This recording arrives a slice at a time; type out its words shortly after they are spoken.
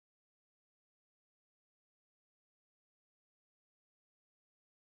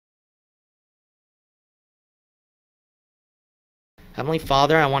Heavenly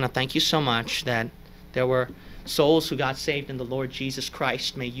Father, I want to thank you so much that there were souls who got saved in the Lord Jesus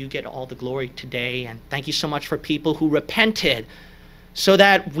Christ. May you get all the glory today. And thank you so much for people who repented so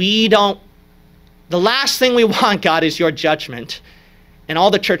that we don't... The last thing we want, God, is your judgment. And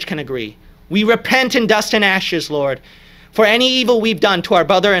all the church can agree. We repent in dust and ashes, Lord, for any evil we've done to our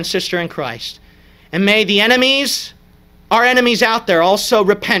brother and sister in Christ. And may the enemies, our enemies out there, also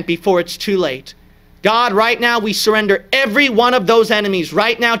repent before it's too late. God, right now we surrender every one of those enemies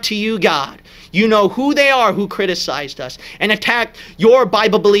right now to you, God. You know who they are who criticized us and attacked your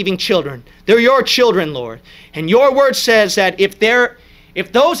Bible-believing children. They're your children, Lord. And your word says that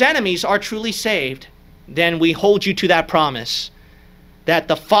if those enemies are truly saved, then we hold you to that promise that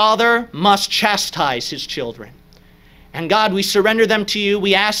the Father must chastise his children. And God, we surrender them to you.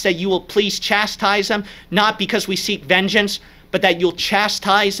 We ask that you will please chastise them, not because we seek vengeance, but that you'll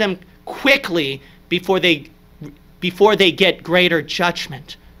chastise them quickly before they get greater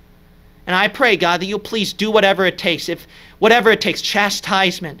judgment. And I pray, God, that you'll please do whatever it takes. Whatever it takes,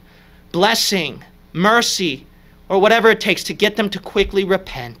 chastisement, blessing, mercy, or whatever it takes to get them to quickly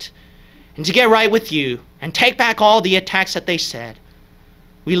repent and to get right with you and take back all the attacks that they said.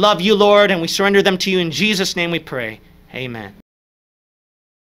 We love you, Lord, and we surrender them to you. In Jesus' name we pray. Amen.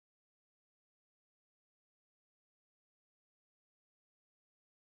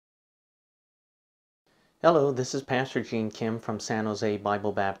 Hello, this is Pastor Gene Kim from San Jose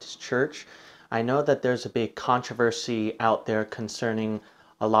Bible Baptist Church. I know that there's a big controversy out there concerning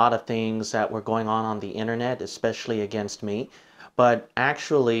a lot of things that were going on the internet, especially against me. But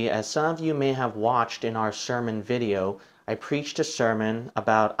actually, as some of you may have watched in our sermon video, I preached a sermon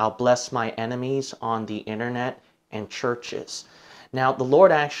about I'll bless my enemies on the internet and churches. Now, the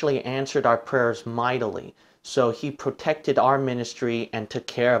Lord actually answered our prayers mightily. So he protected our ministry and took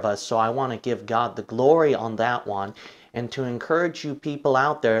care of us. So I want to give God the glory on that one and to encourage you people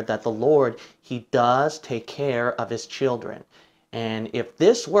out there that the Lord, he does take care of his children. And if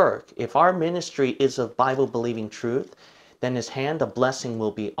this work, if our ministry is of Bible-believing truth, then his hand of blessing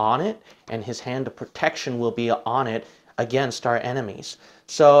will be on it and his hand of protection will be on it against our enemies.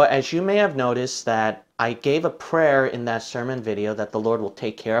 So as you may have noticed that I gave a prayer in that sermon video that the Lord will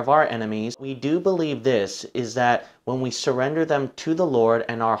take care of our enemies. We do believe this is that when we surrender them to the Lord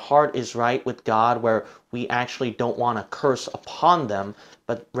and our heart is right with God where we actually don't want to curse upon them,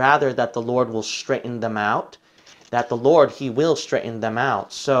 but rather that the Lord will straighten them out, that the Lord, he will straighten them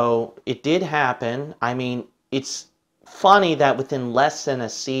out. So it did happen. I mean, it's funny that within less than a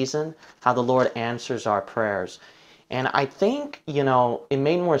season, how the Lord answers our prayers. And I think, you know, it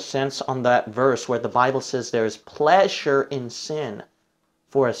made more sense on that verse where the Bible says there is pleasure in sin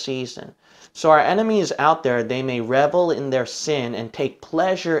for a season. So our enemies out there, they may revel in their sin and take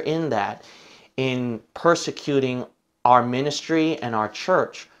pleasure in that, in persecuting our ministry and our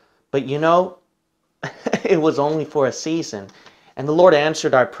church. But you know, it was only for a season. And the Lord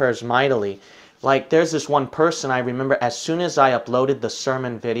answered our prayers mightily. Like there's this one person I remember as soon as I uploaded the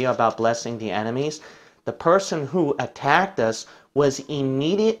sermon video about blessing the enemies, the person who attacked us was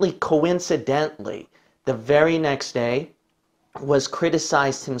immediately, coincidentally, the very next day, was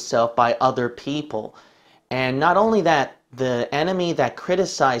criticized himself by other people. And not only that, the enemy that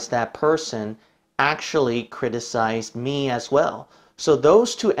criticized that person actually criticized me as well. So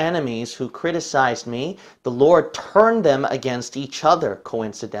those two enemies who criticized me, the Lord turned them against each other,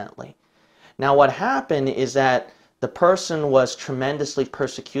 coincidentally. Now what happened is that the person was tremendously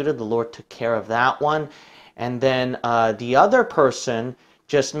persecuted. The Lord took care of that one. And then the other person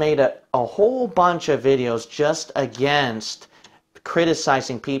just made a whole bunch of videos just against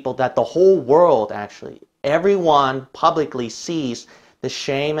criticizing people that the whole world actually, everyone publicly sees the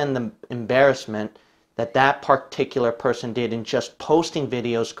shame and the embarrassment that that particular person did in just posting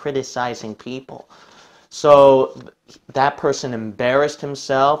videos criticizing people. So that person embarrassed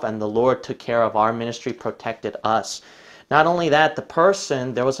himself and the Lord took care of our ministry, protected us. Not only that,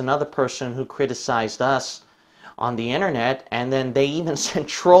 there was another person who criticized us on the internet and then they even sent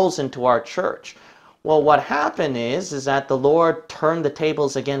trolls into our church. Well, what happened is that the Lord turned the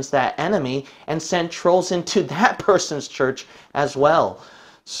tables against that enemy and sent trolls into that person's church as well.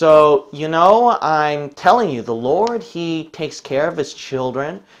 So, you know, I'm telling you, the Lord, he takes care of his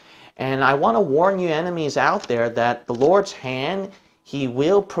children. And I want to warn you enemies out there that the Lord's hand, he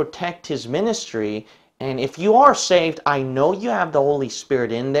will protect his ministry. And if you are saved, I know you have the Holy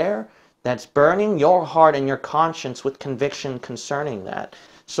Spirit in there that's burning your heart and your conscience with conviction concerning that.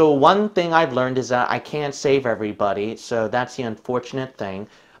 So one thing I've learned is that I can't save everybody, so that's the unfortunate thing.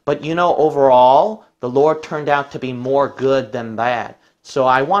 But you know, overall, the Lord turned out to be more good than bad. So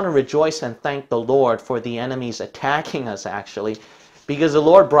I want to rejoice and thank the Lord for the enemies attacking us actually, because the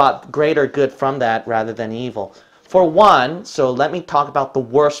Lord brought greater good from that rather than evil. For one, so let me talk about the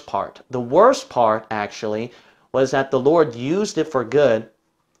worst part. The worst part, actually, was that the Lord used it for good,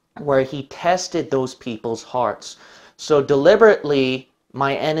 where he tested those people's hearts. So deliberately,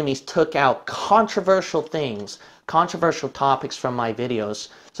 my enemies took out controversial things, controversial topics from my videos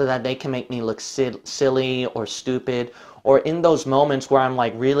so that they can make me look silly or stupid, or in those moments where I'm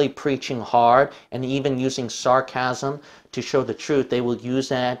like really preaching hard and even using sarcasm to show the truth, they will use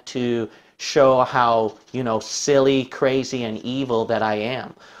that to show how, silly, crazy, and evil that I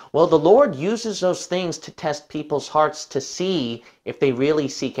am. Well, the Lord uses those things to test people's hearts to see if they really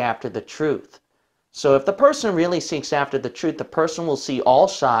seek after the truth. So if the person really seeks after the truth, the person will see all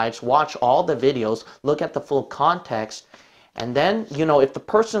sides, watch all the videos, look at the full context, and then, if the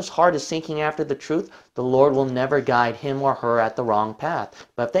person's heart is seeking after the truth, the Lord will never guide him or her at the wrong path.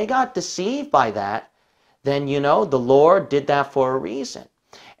 But if they got deceived by that, then, the Lord did that for a reason.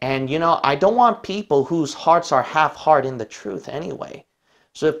 And, I don't want people whose hearts are half-heart in the truth anyway.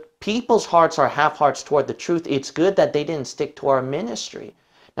 So if people's hearts are half-hearts toward the truth, it's good that they didn't stick to our ministry.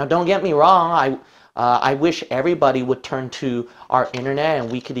 Now, don't get me wrong, I wish everybody would turn to our internet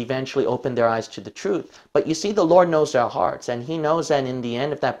and we could eventually open their eyes to the truth. But you see, the Lord knows their hearts, and he knows that in the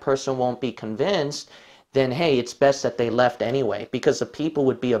end, if that person won't be convinced, then hey, it's best that they left anyway, because the people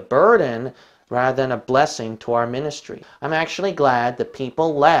would be a burden rather than a blessing to our ministry. I'm actually glad that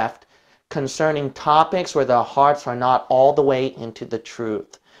people left concerning topics where their hearts are not all the way into the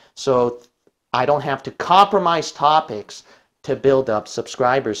truth. So I don't have to compromise topics to build up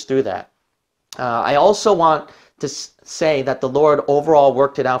subscribers through that. I also want to say that the Lord overall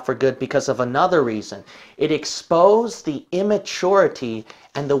worked it out for good because of another reason. It exposed the immaturity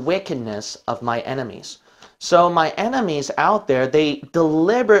and the wickedness of my enemies. So my enemies out there, they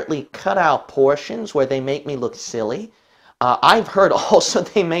deliberately cut out portions where they make me look silly. I've heard also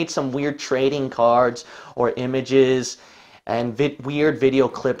they made some weird trading cards or images and weird video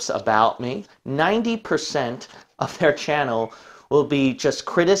clips about me. 90% of their channel will be just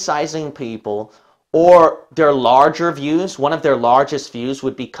criticizing people, or their larger views, one of their largest views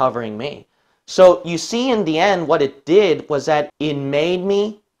would be covering me. So you see, in the end, what it did was that it made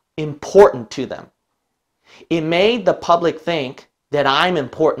me important to them. It made the public think that I'm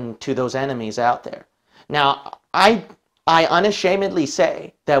important to those enemies out there. Now, I unashamedly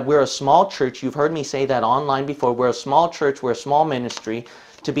say that we're a small church. You've heard me say that online before. We're a small church. We're a small ministry.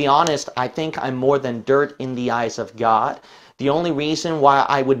 To be honest, I think I'm more than dirt in the eyes of God. The only reason why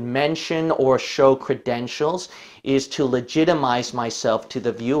I would mention or show credentials is to legitimize myself to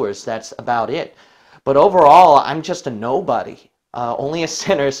the viewers. That's about it. But overall, I'm just a nobody. Only a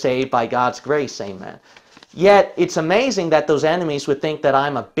sinner saved by God's grace, amen. Yet, it's amazing that those enemies would think that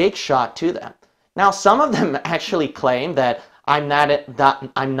I'm a big shot to them. Now, some of them actually claim that I'm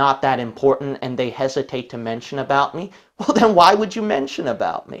not that important, and they hesitate to mention about me. Well, then why would you mention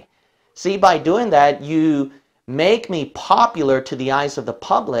about me? See, by doing that, you make me popular to the eyes of the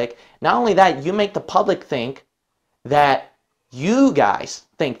public. Not only that, you make the public think that you guys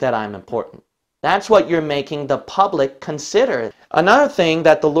think that I'm important. That's what you're making the public consider. Another thing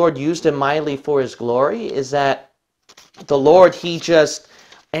that the Lord used him mightily for his glory is that the Lord, he just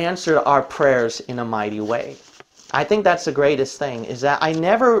answered our prayers in a mighty way. I think that's the greatest thing, is that I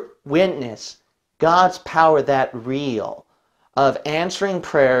never witnessed God's power that real of answering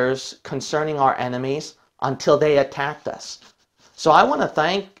prayers concerning our enemies until they attacked us. So I want to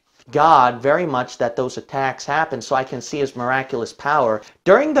thank God very much that those attacks happened so I can see his miraculous power.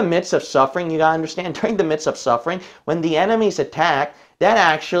 During the midst of suffering, you gotta understand, during the midst of suffering, when the enemies attacked, that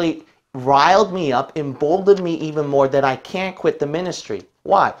actually riled me up, emboldened me even more that I can't quit the ministry.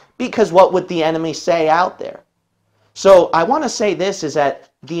 Why? Because what would the enemy say out there? So I want to say this, is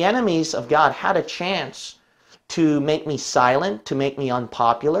that the enemies of God had a chance to make me silent, to make me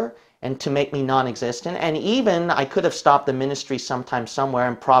unpopular, and to make me non-existent. And even I could have stopped the ministry sometime somewhere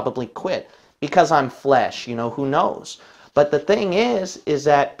and probably quit because I'm flesh, who knows. But the thing is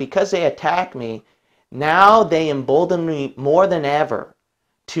that because they attack me, now they embolden me more than ever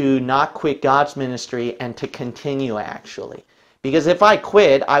to not quit God's ministry and to continue actually. Because if I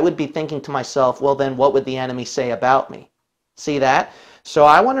quit, I would be thinking to myself, well then what would the enemy say about me? See that? So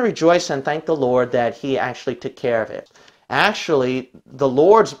I want to rejoice and thank the Lord that he actually took care of it. Actually, the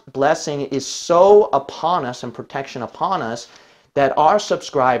Lord's blessing is so upon us and protection upon us that our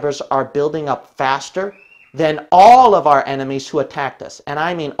subscribers are building up faster than all of our enemies who attacked us. And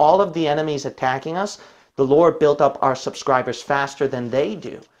I mean all of the enemies attacking us, the Lord built up our subscribers faster than they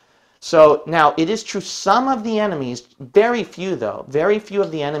do. So now it is true some of the enemies, very few though, very few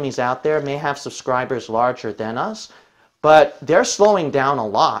of the enemies out there may have subscribers larger than us. but they're slowing down a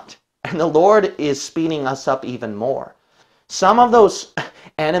lot, and the Lord is speeding us up even more. Some of those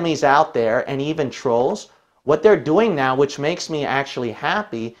enemies out there, and even trolls, what they're doing now, which makes me actually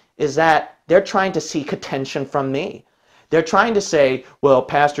happy, is that they're trying to seek attention from me. They're trying to say, well,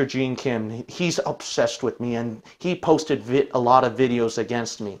 Pastor Gene Kim, he's obsessed with me, and he posted a lot of videos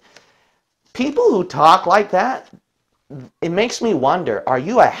against me. People who talk like that, it makes me wonder, are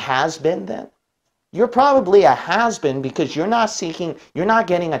you a has-been then? You're probably a has-been because you're not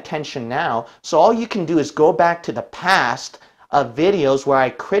getting attention now. So all you can do is go back to the past of videos where I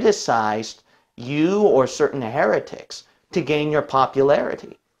criticized you or certain heretics to gain your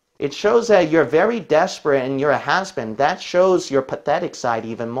popularity. It shows that you're very desperate and you're a has-been. That shows your pathetic side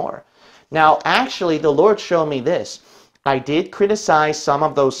even more. Now, actually, the Lord showed me this. I did criticize some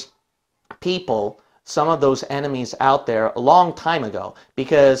of those people, some of those enemies out there a long time ago,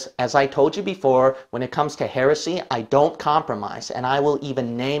 because as I told you before, when it comes to heresy, I don't compromise, and I will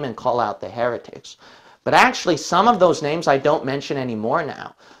even name and call out the heretics. But actually, some of those names I don't mention anymore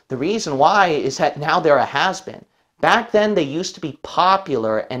now. The reason why is that now they're a has-been. Back then, they used to be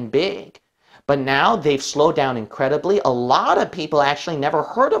popular and big. But now they've slowed down incredibly. A lot of people actually never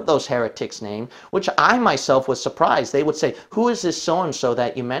heard of those heretics' name, which I myself was surprised. They would say, who is this so-and-so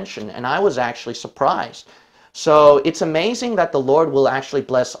that you mentioned? And I was actually surprised. So it's amazing that the Lord will actually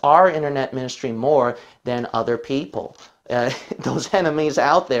bless our internet ministry more than other people. Those enemies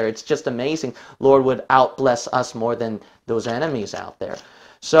out there, it's just amazing. Lord would outbless us more than those enemies out there.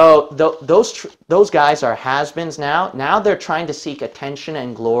 So those guys are has-beens now. Now they're trying to seek attention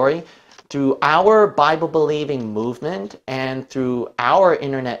and glory through our Bible-believing movement and through our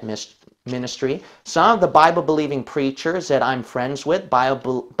internet ministry. Some of the Bible-believing preachers that I'm friends with,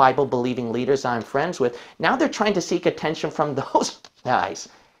 Bible-believing leaders I'm friends with, now they're trying to seek attention from those guys.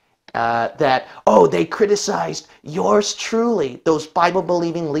 They criticized yours truly, those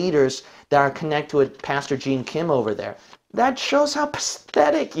Bible-believing leaders that are connected with Pastor Gene Kim over there. That shows how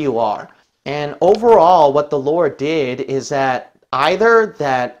pathetic you are. And overall, what the Lord did is that either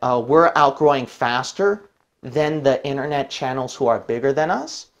that we're outgrowing faster than the internet channels who are bigger than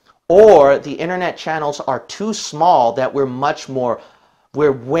us, or the internet channels are too small that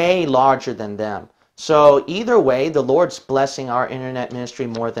we're way larger than them. So either way, the Lord's blessing our internet ministry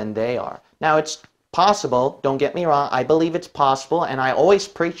more than they are. Now, it's possible, don't get me wrong, I believe it's possible, and I always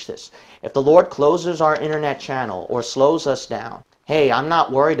preach this. If the Lord closes our internet channel or slows us down, hey, I'm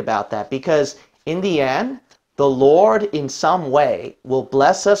not worried about that, because in the end, the Lord in some way will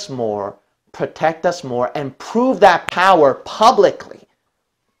bless us more, protect us more, and prove that power publicly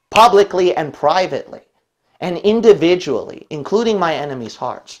and privately, and individually, including my enemies'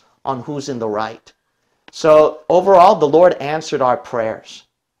 hearts, on who's in the right. So overall, the Lord answered our prayers.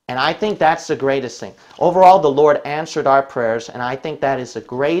 And I think that's the greatest thing. Overall, the Lord answered our prayers, and I think that is the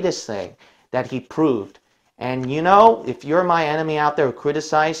greatest thing that He proved. And you know, if you're my enemy out there who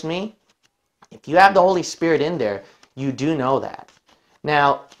criticized me, if you have the Holy Spirit in there, you do know that.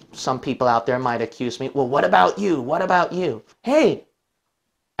 Now, some people out there might accuse me, well, what about you? What about you? Hey,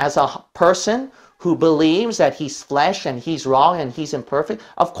 as a person who believes that he's flesh and he's wrong and he's imperfect,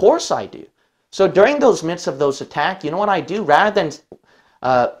 of course I do. So during those midst of those attacks, you know what I do? Rather than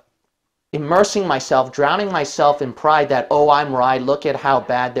immersing myself, drowning myself in pride that, oh, I'm right, look at how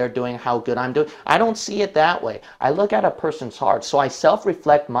bad they're doing, how good I'm doing. I don't see it that way. I look at a person's heart. So I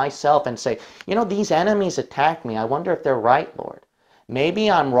self-reflect myself and say, you know, these enemies attack me. I wonder if they're right, Lord.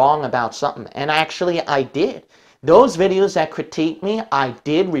 Maybe I'm wrong about something. And actually, I did. Those videos that critique me, I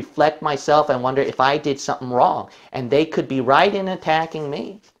did reflect myself and wonder if I did something wrong. And they could be right in attacking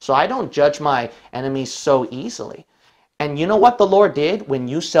me. So I don't judge my enemies so easily. And you know what the Lord did when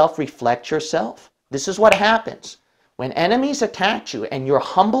you self-reflect yourself? This is what happens. When enemies attack you and you're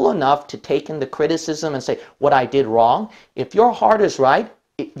humble enough to take in the criticism and say, what I did wrong, if your heart is right,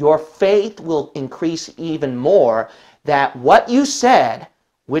 your faith will increase even more that what you said,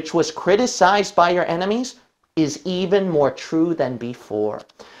 which was criticized by your enemies, is even more true than before.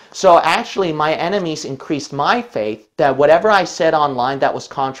 So actually, my enemies increased my faith that whatever I said online that was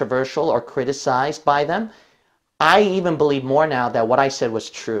controversial or criticized by them, I even believe more now that what I said was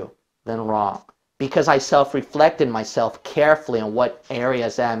true than wrong, because I self-reflected myself carefully on what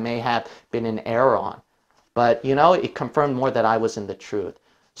areas that I may have been in error on. But, you know, it confirmed more that I was in the truth.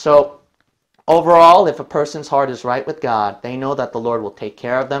 So overall, if a person's heart is right with God, they know that the Lord will take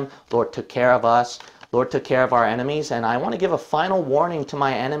care of them. Lord took care of us. Lord took care of our enemies. And I want to give a final warning to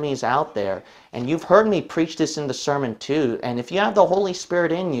my enemies out there. And you've heard me preach this in the sermon too. And if you have the Holy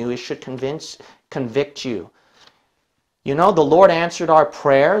Spirit in you, it should convict you. You know, the Lord answered our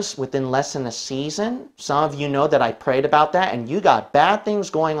prayers within less than a season. Some of you know that I prayed about that, and you got bad things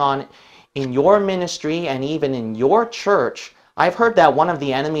going on in your ministry and even in your church. I've heard that one of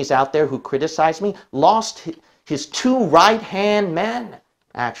the enemies out there who criticized me lost his 2 right-hand men,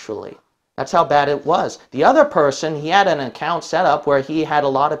 actually. That's how bad it was. The other person, he had an account set up where he had a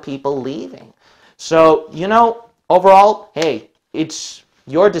lot of people leaving. So, you know, overall, hey, it's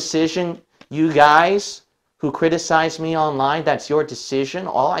your decision. You guys who criticize me online, that's your decision.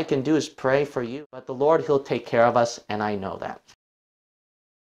 All I can do is pray for you. But the Lord, He'll take care of us, and I know that.